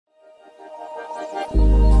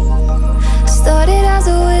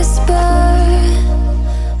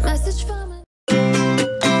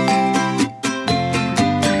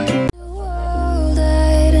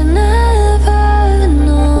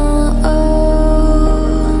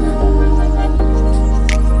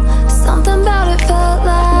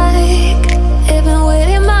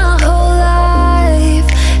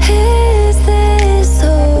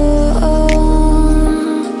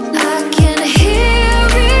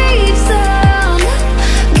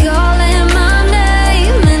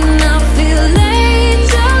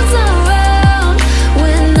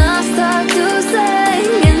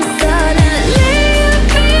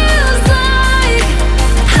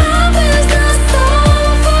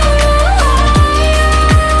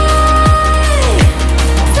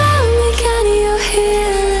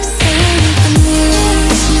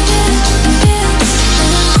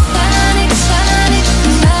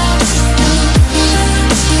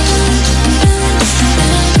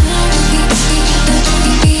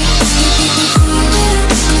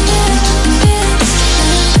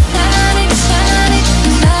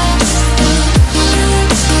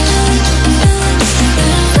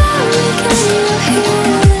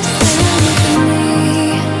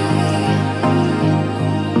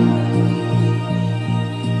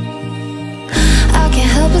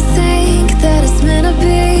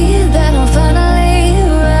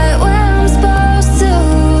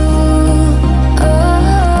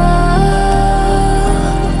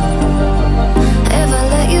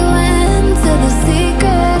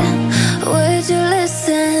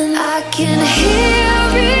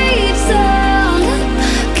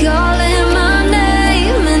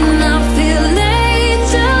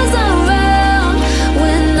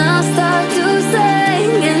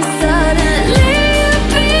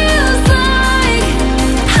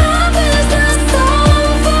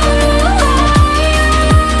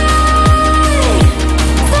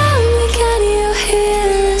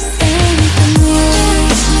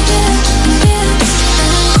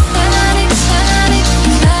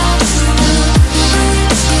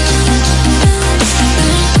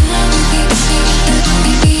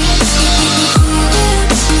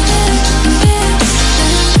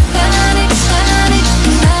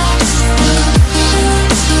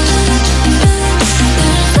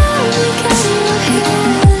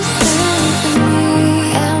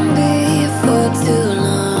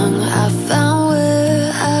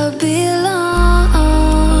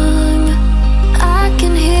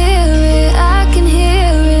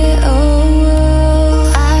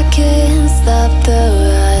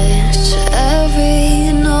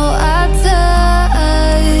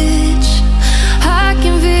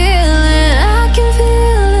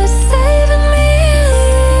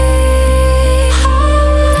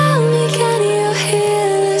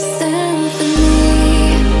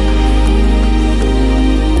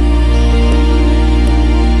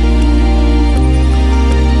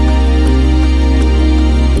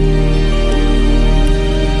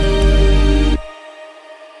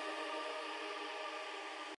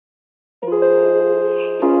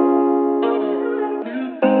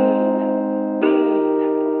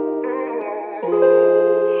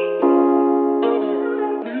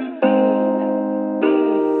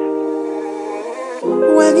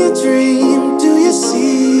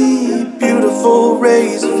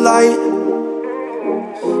light,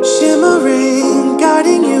 shimmering,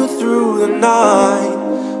 guiding you through the night.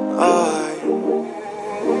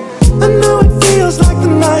 I know it feels like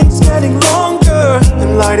the night's getting longer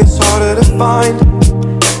and light is harder to find.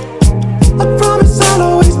 I promise I'll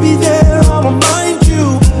always be there, I'll remind you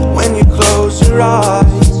when you close your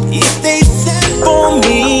eyes. If they send for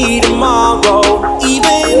me tomorrow,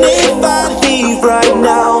 even if I leave right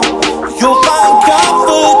now, you'll find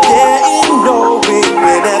comfort there in knowing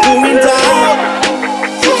whenever in doubt,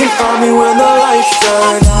 you can find me when the lights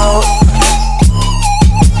turn out.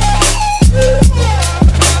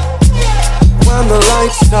 When the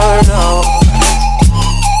lights turn out.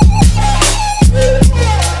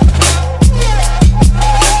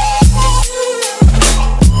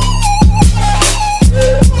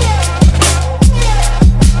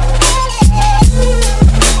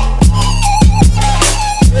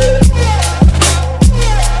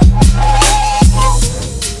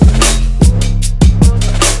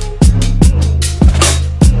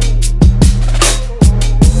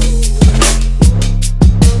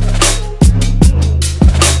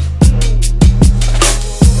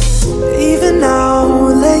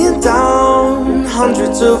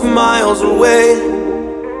 Hundreds of miles away,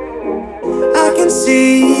 I can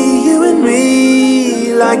see you and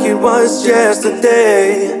me like it was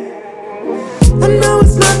yesterday. I know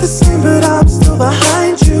it's not the same, but I'm still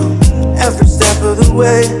behind you every step of the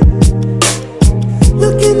way.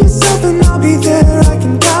 Look in yourself and I'll be there, I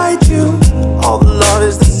can guide you. All the love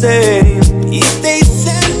is the same.